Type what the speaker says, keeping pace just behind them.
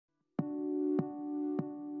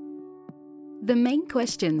The main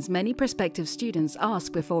questions many prospective students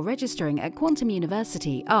ask before registering at Quantum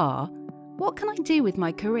University are: what can I do with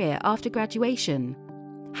my career after graduation?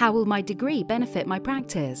 How will my degree benefit my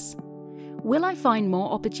practice? Will I find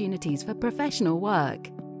more opportunities for professional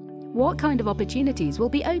work? What kind of opportunities will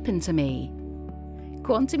be open to me?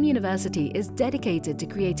 Quantum University is dedicated to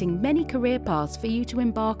creating many career paths for you to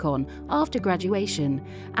embark on after graduation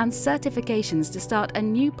and certifications to start a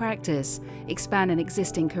new practice, expand an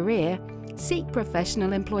existing career, seek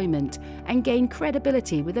professional employment, and gain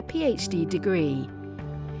credibility with a PhD degree.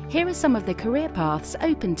 Here are some of the career paths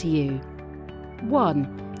open to you.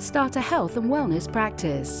 1. Start a health and wellness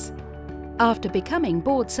practice. After becoming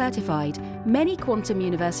board certified, many Quantum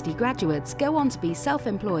University graduates go on to be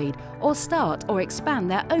self-employed or start or expand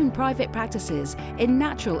their own private practices in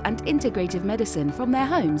natural and integrative medicine from their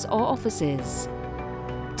homes or offices.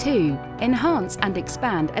 2. Enhance and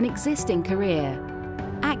expand an existing career.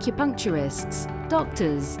 Acupuncturists,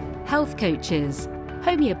 doctors, health coaches,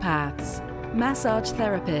 homeopaths, massage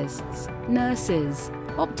therapists, nurses,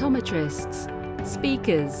 optometrists,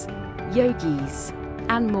 speakers, yogis,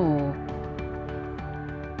 and more.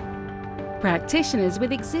 Practitioners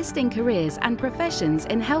with existing careers and professions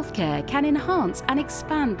in healthcare can enhance and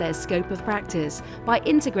expand their scope of practice by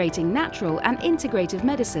integrating natural and integrative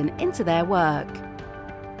medicine into their work.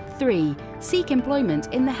 3. Seek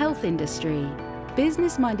employment in the health industry.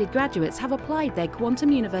 Business-minded graduates have applied their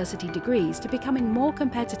Quantum University degrees to becoming more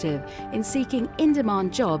competitive in seeking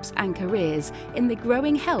in-demand jobs and careers in the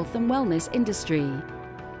growing health and wellness industry.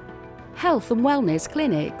 Health and wellness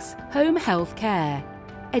clinics, home health care,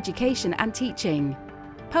 education and teaching,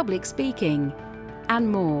 public speaking,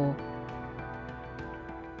 and more.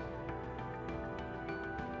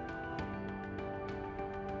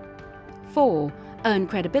 4. Earn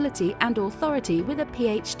credibility and authority with a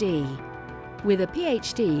PhD. With a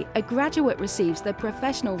PhD, a graduate receives the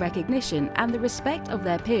professional recognition and the respect of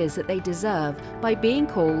their peers that they deserve by being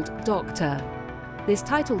called Doctor. This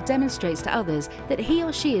title demonstrates to others that he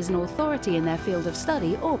or she is an authority in their field of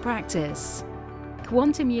study or practice.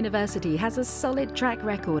 Quantum University has a solid track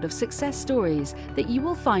record of success stories that you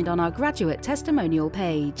will find on our graduate testimonial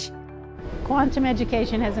page. Quantum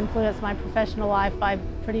education has influenced my professional life by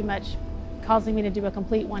pretty much causing me to do a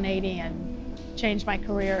complete 180 and change my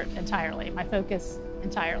career entirely, my focus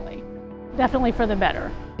entirely. Definitely for the better.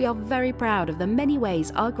 We are very proud of the many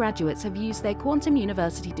ways our graduates have used their Quantum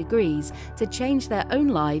University degrees to change their own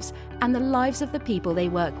lives and the lives of the people they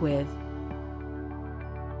work with.